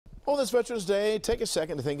On this Veterans Day, take a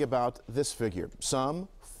second to think about this figure. Some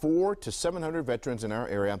 400 to 700 veterans in our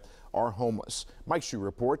area are homeless. Mike Schuh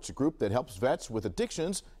reports a group that helps vets with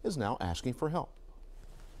addictions is now asking for help.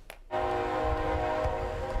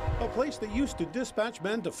 A place that used to dispatch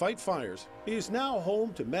men to fight fires is now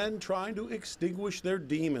home to men trying to extinguish their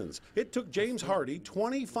demons. It took James Hardy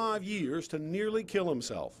 25 years to nearly kill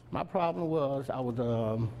himself. My problem was I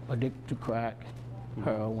was addicted to crack,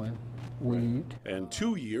 heroin, weed. And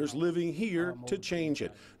 2 years living here to change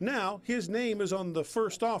it. Now his name is on the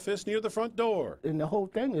first office near the front door. And the whole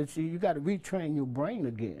thing is you got to retrain your brain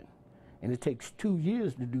again. And it takes 2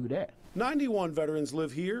 years to do that. 91 veterans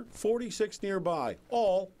live here, 46 nearby.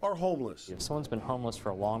 All are homeless. If someone's been homeless for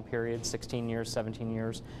a long period, 16 years, 17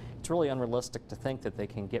 years, it's really unrealistic to think that they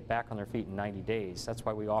can get back on their feet in 90 days. That's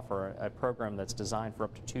why we offer a program that's designed for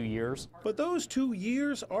up to 2 years. But those 2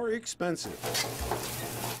 years are expensive.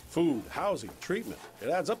 Food, housing, treatment. It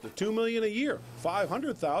adds up to $2 million a year.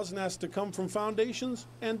 $500,000 has to come from foundations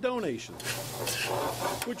and donations.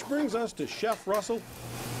 Which brings us to Chef Russell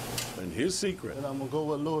and his secret. And I'm gonna go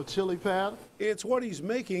with a little chili powder. It's what he's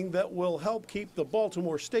making that will help keep the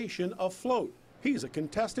Baltimore station afloat. He's a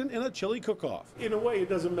contestant in a chili cook-off. In a way, it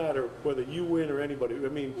doesn't matter whether you win or anybody. I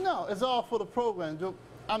mean, No, it's all for the program.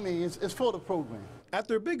 It's for the program. at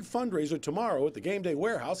their big fundraiser tomorrow at the Game Day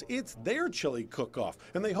Warehouse, it's their chili cook-off,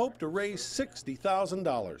 and they hope to raise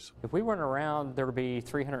 $60,000. If we weren't around, there would be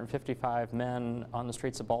 355 men on the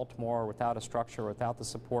streets of Baltimore without a structure, without the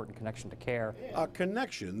support and connection to care. A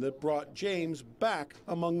connection that brought James back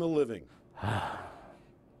among the living.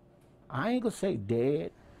 I ain't gonna say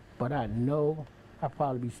dead, but I know I'll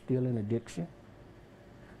probably be still in addiction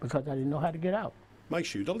because I didn't know how to get out. Mike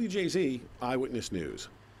Schuh, WJZ, Eyewitness News.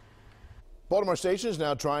 Baltimore Station is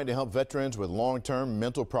now trying to help veterans with long-term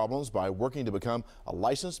mental problems by working to become a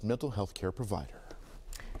licensed mental health care provider.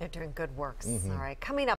 They're doing good work. All right, coming up.